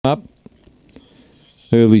up.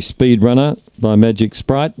 Early speed runner by Magic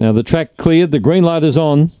Sprite. Now the track cleared. The green light is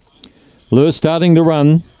on. Lure starting to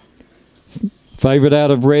run. Favourite out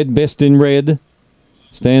of red. Best in red.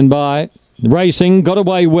 Stand by. Racing, got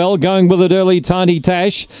away well, going with it early, Tiny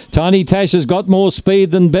Tash. Tiny Tash has got more speed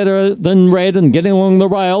than Better Than Red, and getting along the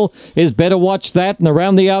rail is Better Watch That, and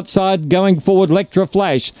around the outside, going forward, Lectra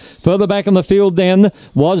Flash. Further back in the field then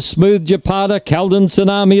was Smooth Japata. Calden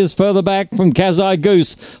Tsunami is further back from Kazai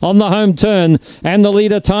Goose on the home turn, and the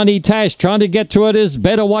leader, Tiny Tash, trying to get to it is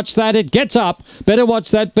Better Watch That. It gets up. Better Watch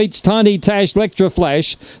That beats Tiny Tash, Lectra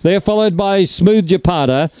Flash. They're followed by Smooth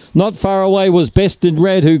Japata. Not far away was Best in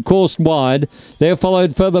Red, who coursed wide. They're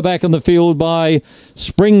followed further back in the field by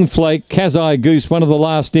Spring Flake, Kazai Goose, one of the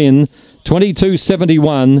last in.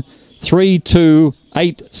 22.71,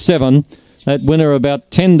 3287. That winner about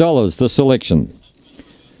 $10, the selection.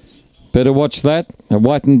 Better Watch That. A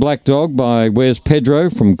white and black dog by Where's Pedro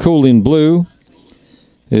from Cool in Blue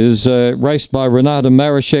is raced by Renata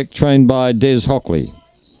Marashek, trained by Des Hockley.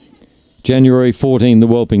 January 14, the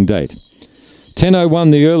whelping date.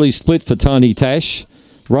 10.01, the early split for Tiny Tash.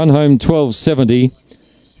 Run home 12.70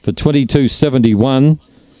 for 22.71.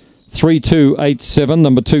 3287.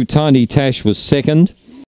 Number 2 Tiny Tash was second.